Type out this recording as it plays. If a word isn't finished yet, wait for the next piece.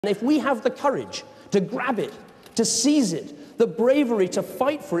And if we have the courage to grab it, to seize it, the bravery to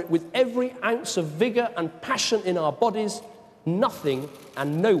fight for it with every ounce of vigor and passion in our bodies, nothing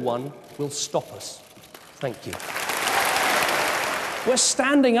and no one will stop us. Thank you. We're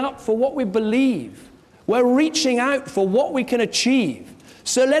standing up for what we believe. We're reaching out for what we can achieve.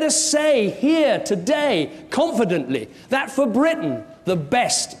 So let us say here today, confidently, that for Britain, the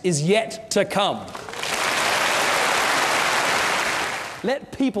best is yet to come.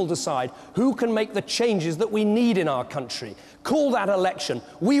 Let people decide who can make the changes that we need in our country. Call that election.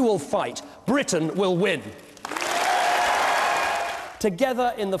 We will fight. Britain will win.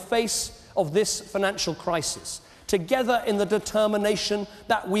 Together in the face of this financial crisis, together in the determination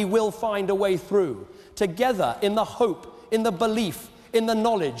that we will find a way through, together in the hope, in the belief, in the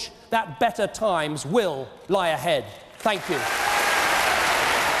knowledge that better times will lie ahead. Thank you.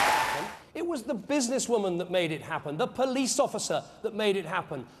 It was the businesswoman that made it happen, the police officer that made it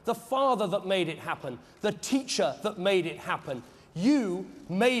happen, the father that made it happen, the teacher that made it happen. You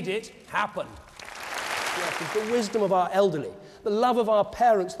made it happen. Yes, the wisdom of our elderly, the love of our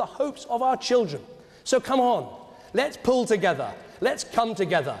parents, the hopes of our children. So come on, let's pull together, let's come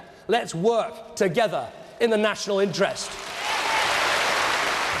together, let's work together in the national interest.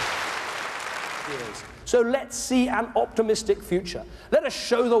 So let's see an optimistic future. Let us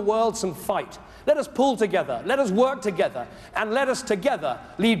show the world some fight. Let us pull together, let us work together, and let us together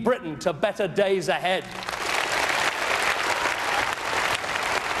lead Britain to better days ahead.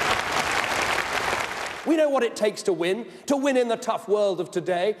 We know what it takes to win in the tough world of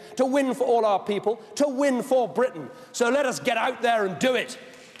today, to win for all our people, to win for Britain. So let us get out there and do it.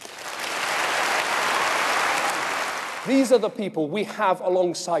 These are the people we have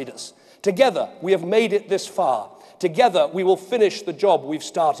alongside us. Together, we have made it this far. Together, we will finish the job we've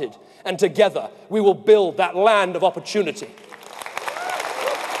started. And together, we will build that land of opportunity.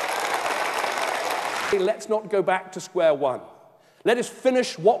 Let's not go back to square one. Let us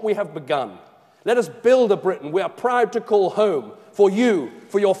finish what we have begun. Let us build a Britain we are proud to call home for you,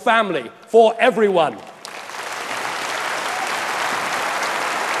 for your family, for everyone.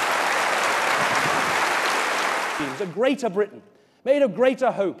 A greater Britain, made of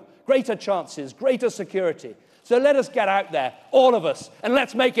greater hope, greater chances, greater security. So let us get out there, all of us, and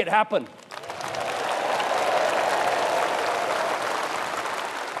let's make it happen.